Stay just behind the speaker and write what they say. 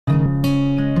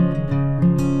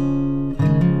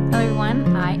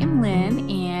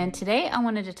today I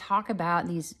wanted to talk about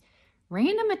these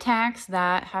random attacks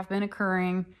that have been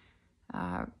occurring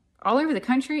all over the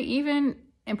country, even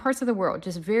in parts of the world.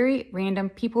 Just very random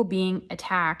people being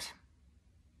attacked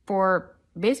for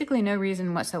basically no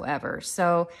reason whatsoever.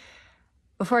 So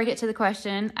before I get to the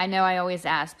question, I know I always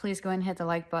ask, please go ahead and hit the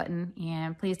like button,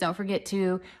 and please don't forget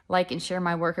to like and share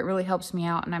my work. It really helps me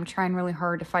out, and I'm trying really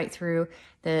hard to fight through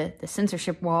the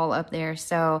censorship wall up there.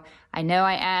 So I know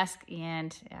I ask,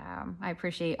 and I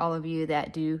appreciate all of you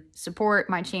that do support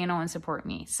my channel and support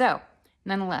me. So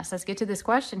nonetheless, let's get to this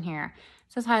question here.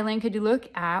 It says, hi, Lynn, could you look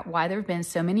at why there have been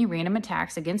so many random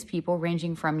attacks against people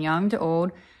ranging from young to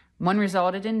old? One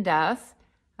resulted in death.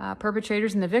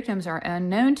 Perpetrators and the victims are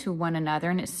unknown to one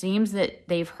another, and it seems that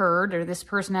they've heard, or this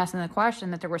person asking the question,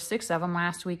 that there were 6 of them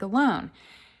last week alone.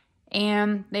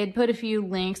 And they'd put a few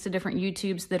links to different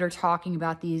YouTubes that are talking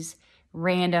about these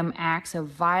random acts of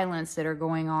violence that are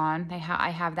going on. I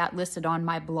have that listed on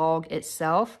my blog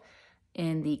itself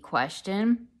in the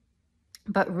question.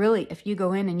 But really, if you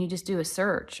go in and you just do a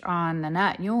search on the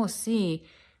net, you will see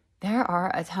there are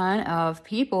a ton of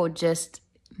people just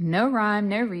no rhyme,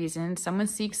 no reason. Someone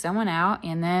seeks someone out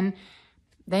and then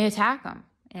they attack them.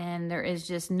 And there is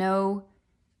just no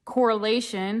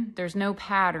correlation. There's no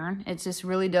pattern. It just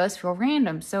really does feel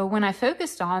random. So when I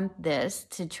focused on this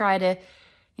to try to,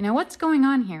 what's going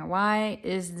on here? Why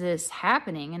is this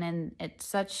happening? And at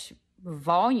such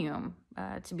volume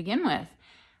to begin with,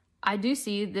 I do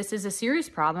see this is a serious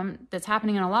problem that's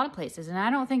happening in a lot of places. And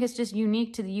I don't think it's just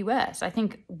unique to the US. I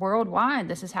think worldwide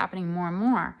this is happening more and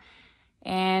more.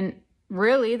 And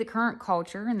really, the current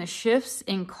culture and the shifts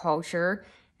in culture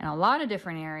in a lot of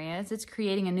different areas, it's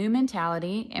creating a new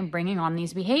mentality and bringing on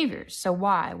these behaviors. So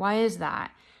why? Why is that?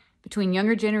 Between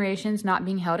younger generations not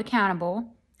being held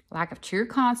accountable, lack of true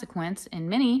consequence in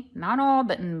many, not all,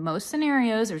 but in most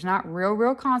scenarios, there's not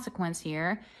real consequence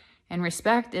here. And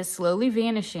respect is slowly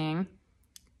vanishing.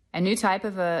 A new type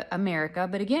of America.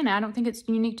 But again, I don't think it's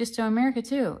unique just to America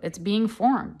too. It's being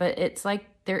formed. But it's like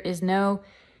there is no...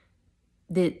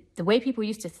 The way people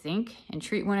used to think and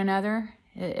treat one another,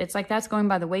 it's like that's going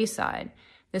by the wayside.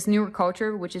 This newer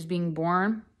culture, which is being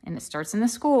born, and it starts in the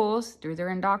schools through their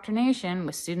indoctrination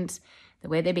with students, the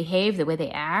way they behave, the way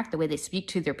they act, the way they speak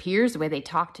to their peers, the way they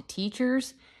talk to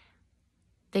teachers.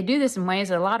 They do this in ways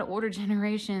that a lot of older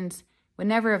generations would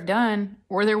never have done,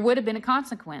 or there would have been a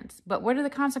consequence. But what are the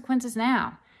consequences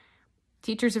now?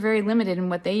 Teachers are very limited in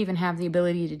what they even have the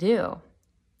ability to do.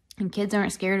 And kids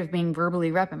aren't scared of being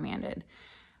verbally reprimanded.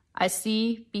 I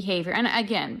see behavior, and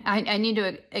again, I need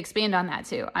to expand on that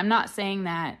too. I'm not saying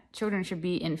that children should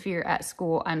be in fear at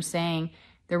school. I'm saying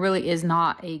there really is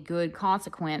not a good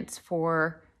consequence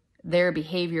for their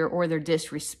behavior or their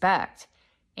disrespect.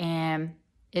 And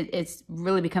it's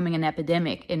really becoming an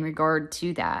epidemic in regard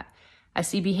to that. I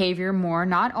see behavior more,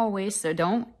 not always, so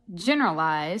don't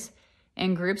generalize,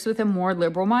 in groups with a more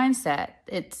liberal mindset.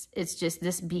 It's just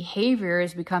this behavior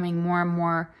is becoming more and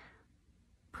more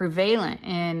prevalent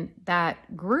in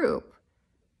that group,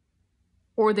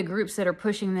 or the groups that are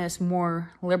pushing this more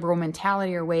liberal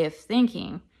mentality or way of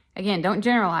thinking. Again, don't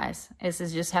generalize. This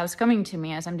is just how it's coming to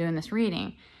me as I'm doing this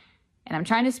reading. And I'm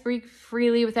trying to speak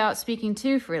freely without speaking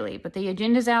too freely. But the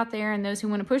agendas out there and those who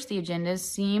want to push the agendas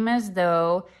seem as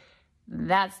though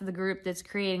that's the group that's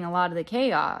creating a lot of the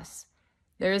chaos.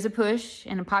 There is a push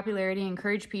and a popularity to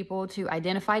encourage people to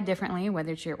identify differently,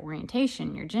 whether it's your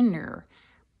orientation, your gender,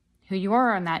 who you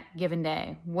are on that given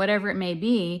day, whatever it may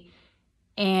be.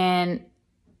 And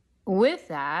with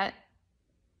that,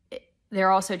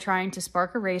 they're also trying to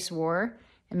spark a race war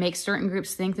and make certain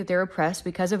groups think that they're oppressed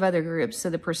because of other groups. So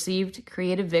the perceived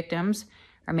creative victims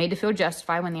are made to feel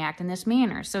justified when they act in this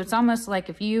manner. So it's almost like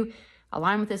if you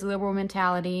align with this liberal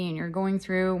mentality and you're going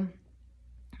through,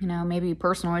 maybe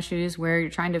personal issues where you're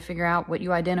trying to figure out what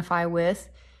you identify with.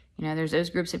 There's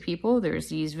those groups of people. There's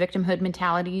these victimhood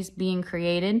mentalities being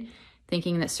created,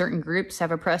 thinking that certain groups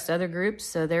have oppressed other groups,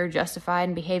 so they're justified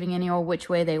in behaving any old which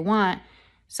way they want.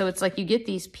 So it's like you get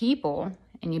these people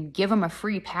and you give them a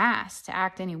free pass to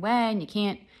act any way, and you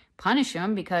can't punish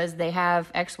them because they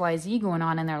have XYZ going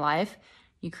on in their life.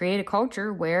 You create a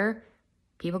culture where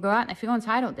people go out and they feel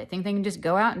entitled. They think they can just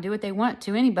go out and do what they want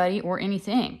to anybody or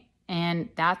anything. And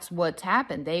that's what's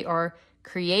happened. They are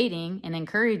creating and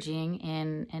encouraging,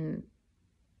 and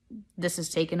this has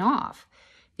taken off.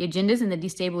 The agendas and the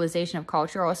destabilization of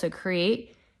culture also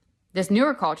create this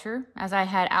newer culture, as I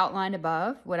had outlined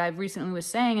above, what I recently was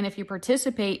saying. And if you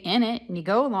participate in it and you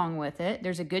go along with it,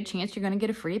 there's a good chance you're going to get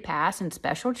a free pass and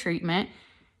special treatment,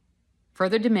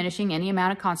 further diminishing any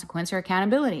amount of consequence or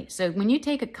accountability. So when you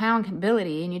take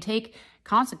accountability and you take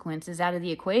consequences out of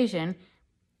the equation,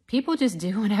 people just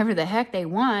do whatever the heck they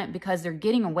want because they're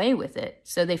getting away with it.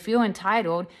 So they feel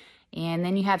entitled. And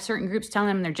then you have certain groups telling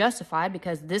them they're justified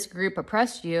because this group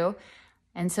oppressed you.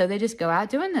 And so they just go out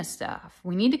doing this stuff.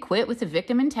 We need to quit with the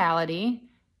victim mentality.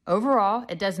 Overall,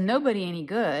 it does nobody any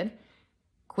good.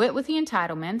 Quit with the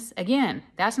entitlements. Again,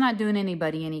 that's not doing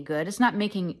anybody any good. It's not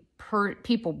making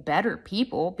people better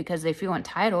people because they feel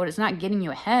entitled. It's not getting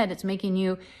you ahead. It's making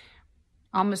you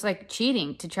almost like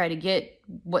cheating to try to get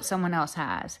what someone else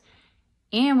has.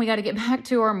 And we got to get back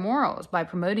to our morals by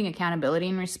promoting accountability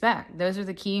and respect. Those are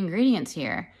the key ingredients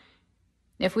here.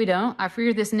 If we don't, I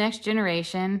fear this next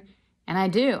generation, and I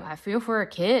do. I feel for our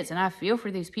kids, and I feel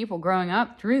for these people growing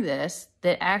up through this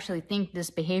that actually think this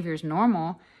behavior is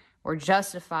normal or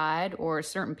justified, or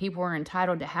certain people are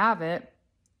entitled to have it.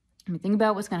 I mean, think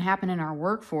about what's going to happen in our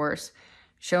workforce.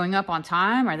 Showing up on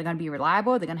time? Are they going to be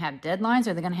reliable? Are they going to have deadlines?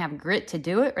 Are they going to have grit to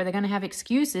do it? Or are they going to have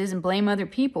excuses and blame other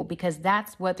people? Because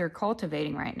that's what they're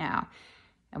cultivating right now.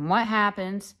 And what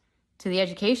happens to the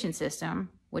education system,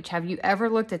 which have you ever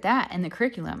looked at that in the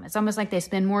curriculum? It's almost like they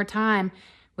spend more time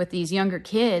with these younger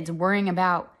kids worrying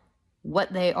about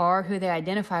what they are, who they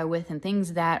identify with, and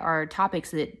things that are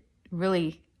topics that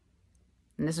really,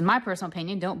 and this is my personal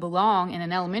opinion, don't belong in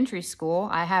an elementary school.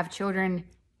 I have children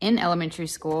in elementary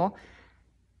school.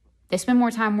 They spend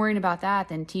more time worrying about that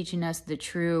than teaching us the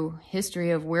true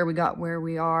history of where we got where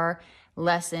we are,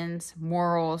 lessons,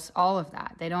 morals, all of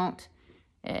that. They don't,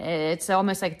 it's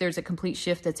almost like there's a complete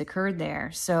shift that's occurred there.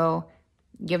 So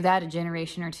give that a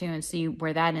generation or two and see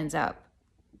where that ends up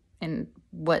and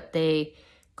what they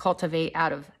cultivate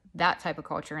out of that type of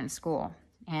culture in school.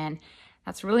 And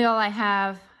that's really all I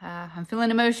have. I'm feeling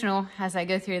emotional as I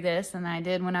go through this, and I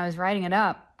did when I was writing it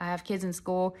up. I have kids in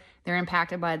school. They're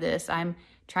impacted by this. I'm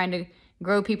trying to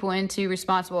grow people into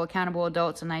responsible, accountable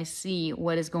adults, and I see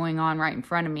what is going on right in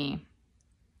front of me.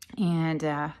 And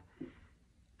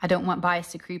I don't want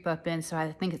bias to creep up in, so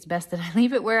I think it's best that I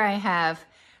leave it where I have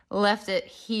left it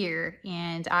here,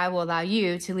 and I will allow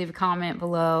you to leave a comment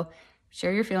below.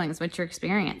 Share your feelings, what's your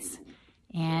experience.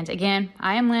 And again,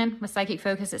 I am Lynn with Psychic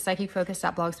Focus at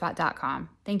psychicfocus.blogspot.com.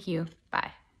 Thank you.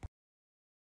 Bye.